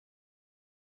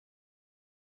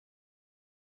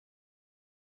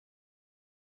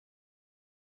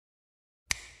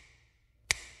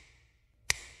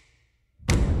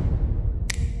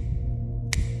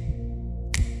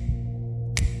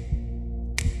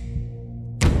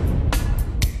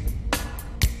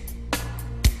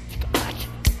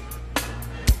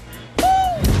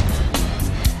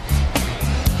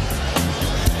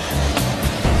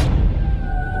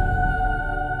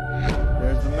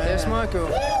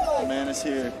is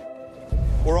here.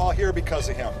 We're all here because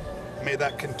of him. May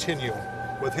that continue,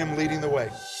 with him leading the way.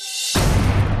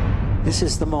 This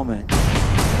is the moment.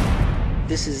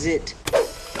 This is it.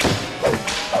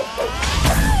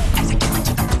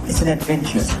 It's an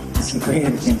adventure. It's a great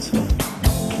adventure.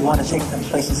 You want to take them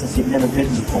places that you've never been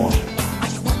before.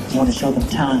 You want to show them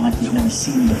town like you've never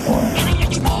seen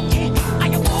before.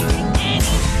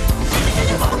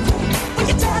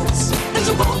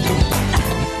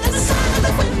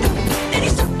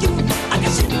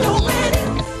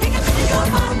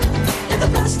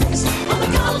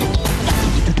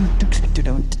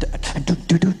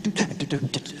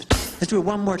 Let's do it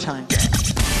one more time.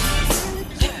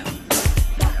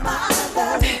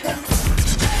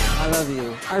 I love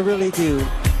you. I really do.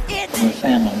 We're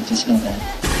family, just know that.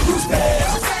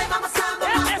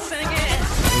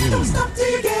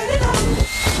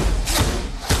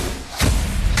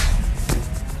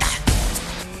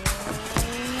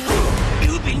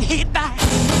 You've been hit by,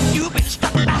 you've been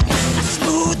struck by a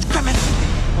smooth criminal.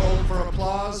 Hold for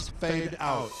applause, fade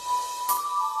out.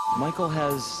 Michael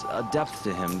has a depth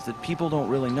to him that people don't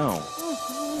really know.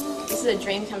 This is a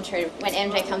dream come true. When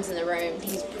MJ comes in the room,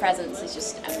 his presence is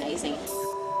just amazing.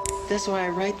 That's why I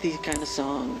write these kind of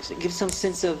songs. It gives some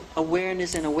sense of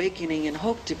awareness and awakening and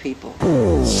hope to people. The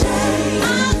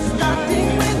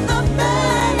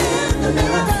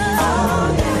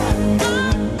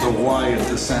why at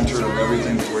the center of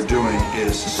everything that we're doing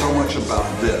is so much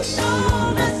about this.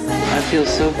 I feel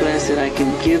so blessed that I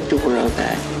can give the world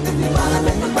that.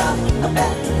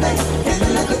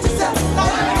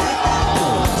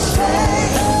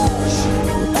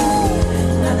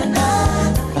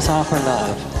 Let's offer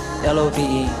love. Love.